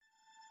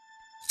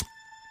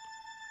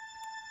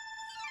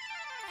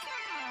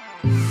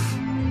We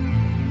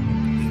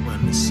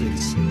run the city.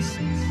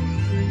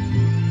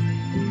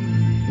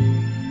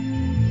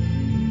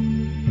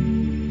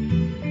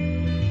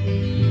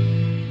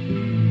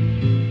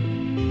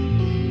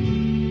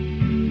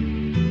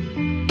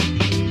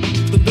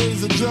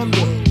 Today's agenda,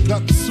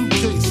 got the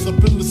suitcase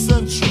up in the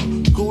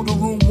central. Go to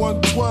room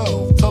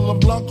 112, tell them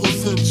Blanco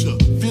sent ya.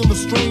 Feel the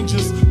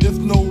strangers, if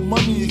no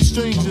money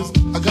exchanges.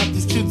 I got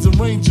these kids and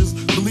rangers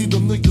to leave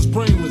them niggas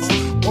brainless.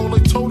 All they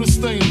told is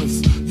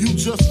stainless, you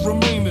just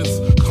remain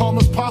as calm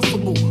as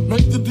possible.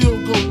 Make the deal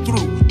go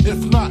through.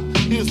 If not,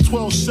 here's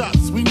 12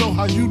 shots, we know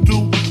how you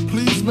do.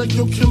 Please make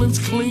your killings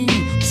clean.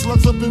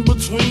 Slugs up in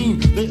between,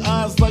 they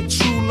eyes like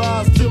true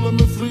lies. Kill them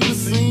and flee the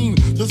scene.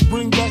 Just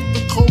bring back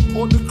the coke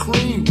or the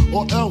cream,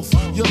 or else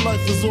your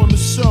life is on the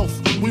shelf.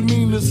 We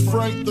mean this,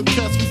 Frank. The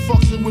cats we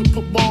fucking with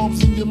put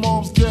bombs in your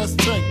mom's gas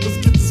tank. Let's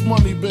get this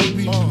money,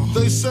 baby.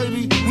 They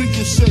shady, we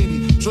get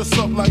shady. Dress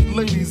up like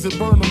ladies and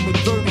burn them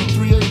with dirty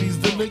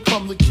 380s. Then they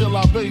come to kill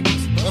our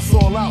babies. That's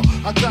all out.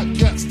 I got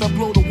gats that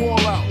blow the wall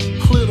out.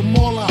 Clear them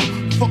all out.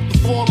 Fuck the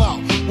fallout.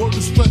 Word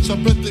to stretch, I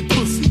bet they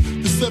pussy.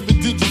 The 7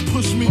 digits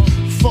push me.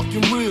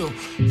 Fucking real.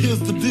 Here's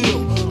the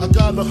deal. I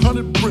got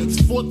 100 bricks,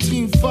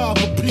 14.5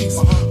 a piece.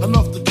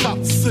 Enough to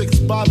cop 6,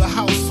 buy the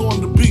house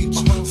on the beach.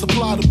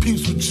 Supply the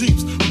peeps with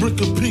jeeps, brick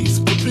a piece.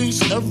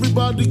 Capiche?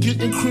 Everybody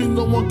getting cream,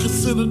 no one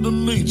considered the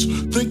leech.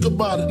 Think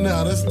about it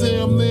now, that's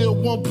damn near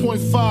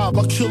 1.5.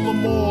 I kill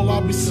them all,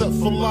 I'll be set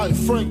for life.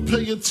 Frank,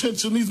 pay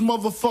attention, these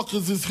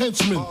motherfuckers is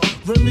henchmen.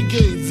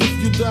 Renegades,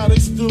 if you die, they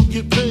still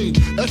get paid.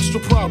 Extra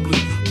probably,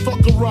 fuck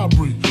a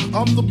robbery.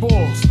 I'm the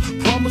boss,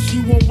 promise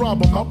you won't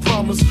rob them, I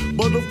promise.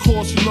 But of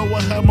course, you know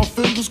I have my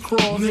fingers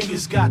crossed.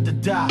 Niggas got to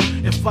die.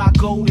 If I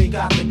go, they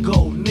got to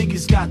go.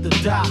 Niggas got to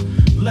die.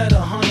 Let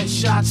 100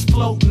 shots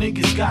float.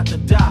 Niggas got to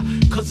die.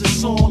 Cause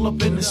it's all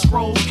up in the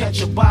scrolls.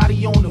 Catch a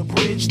body on the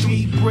bridge.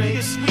 3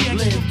 bricks.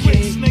 Live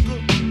king.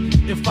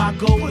 If I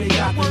go, they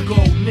got to go.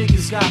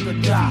 Niggas got to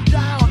die.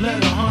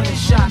 Let 100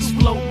 shots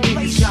float.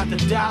 Niggas got to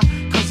die.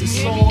 Cause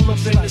it's all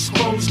up in the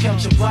scrolls.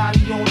 Catch a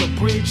body on the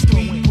bridge.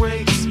 3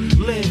 bricks.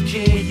 Live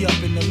king. We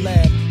up in the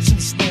lab. 2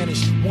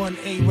 Spanish, 1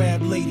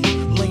 Arab lady.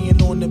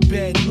 Laying on the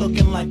bed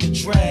looking like a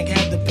drag.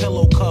 Had the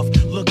pillow cuff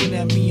looking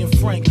at me and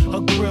Frank.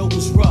 Her grill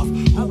was rough.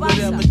 Who would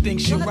ever think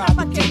she robbed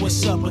the do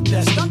what's up, but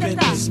that's the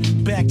business.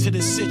 Back to the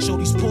sitio,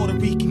 these Puerto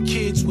Rican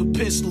kids with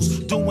pistols.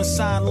 Doing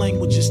sign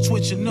languages,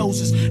 twitching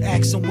noses.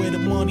 Asking where the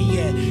money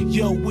at.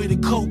 Yo, where the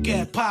coke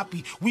at?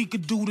 Poppy, we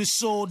could do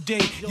this all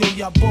day. Yo,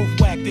 y'all both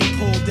whack, they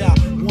pulled out.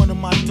 One of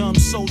my dumb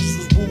soldiers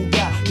was wounded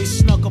out. They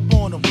snuck up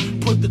on him.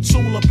 Put the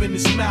tool up in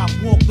his mouth.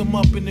 Walked him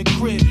up in the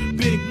crib.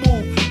 Big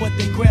move, but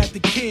they grabbed the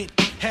kid.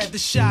 Had the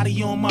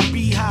shotty on my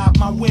beehive,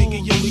 my wig,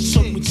 and yo, they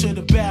took me to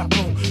the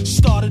bathroom.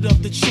 Started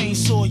up the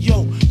chainsaw,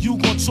 yo, you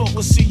gon' talk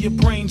or see your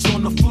brains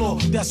on the floor.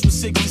 That's when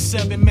 6 to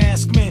 7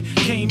 masked men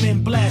came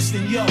in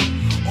blasting, yo.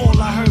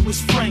 All I heard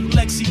was Frank,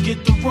 Lexi,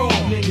 get the roll.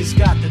 Niggas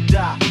got to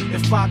die.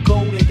 If I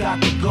go, they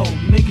got to go.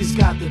 Niggas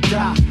got to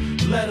die.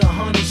 Let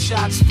 100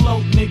 shots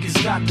float.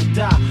 Niggas got to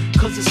die.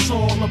 Cause it's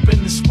all up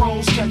in the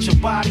scrolls. Catch a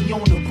body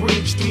on the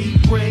bridge. 3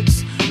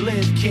 bricks.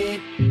 Live,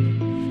 kid.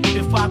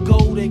 If I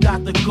go, they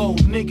got to go.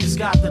 Niggas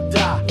got to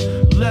die.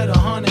 Let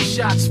 100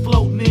 shots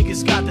float.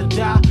 Niggas got to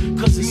die.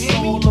 Cause it's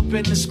all up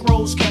in the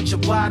scrolls. Catch a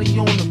body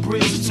on the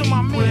bridge. To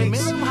my man,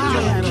 bricks.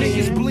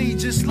 niggas bleed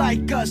just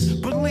like us.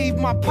 Believe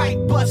my pipe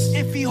bust.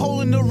 If he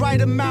holding the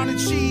right amount of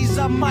cheese,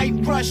 I might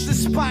rush the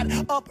spot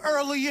up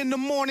early in the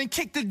morning.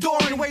 Kick the door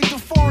and wave the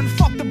foreign.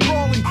 Fuck the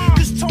brawling.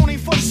 Cause Tony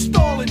for the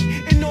stalling.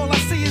 And all I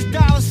see is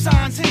dollar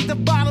signs. Hit the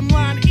bottom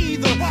line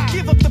either.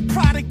 Give up the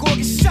product or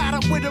get shot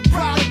up with a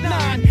product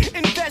 9.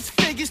 Invest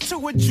figures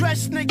to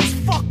address niggas.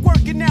 Fuck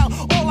working out.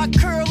 All I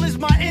curl is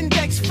my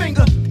index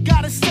finger.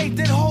 Got a safe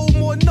that hold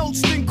more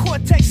notes than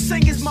Cortex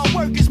singers. My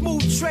workers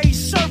move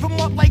trays, serve them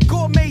up like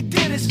gourmet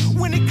dinners.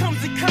 When it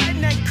comes to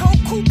cutting that coke,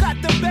 who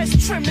got the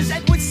best trimmers?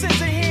 Edward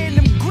Scissorhand,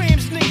 them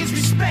grams, niggas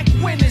respect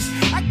winners.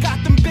 I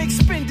got them big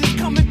spenders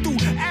coming through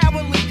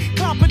hourly.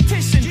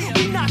 Competition,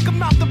 we knock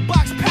them out the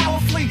box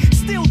powerfully.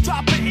 Still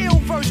drop an ill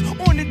verse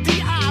on the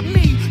D.I.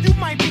 me. You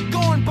might be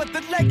gone, but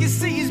the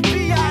legacy is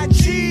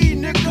B.I.G.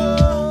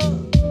 nigga.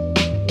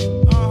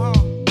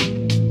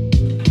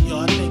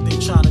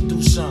 Trying to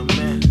do something,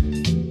 man.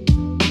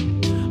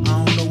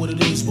 I don't know what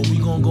it is, but we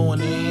gonna go in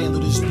there and handle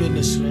this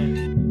business,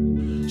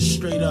 man.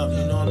 Straight up,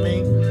 you know what I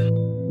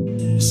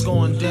mean? It's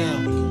going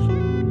down.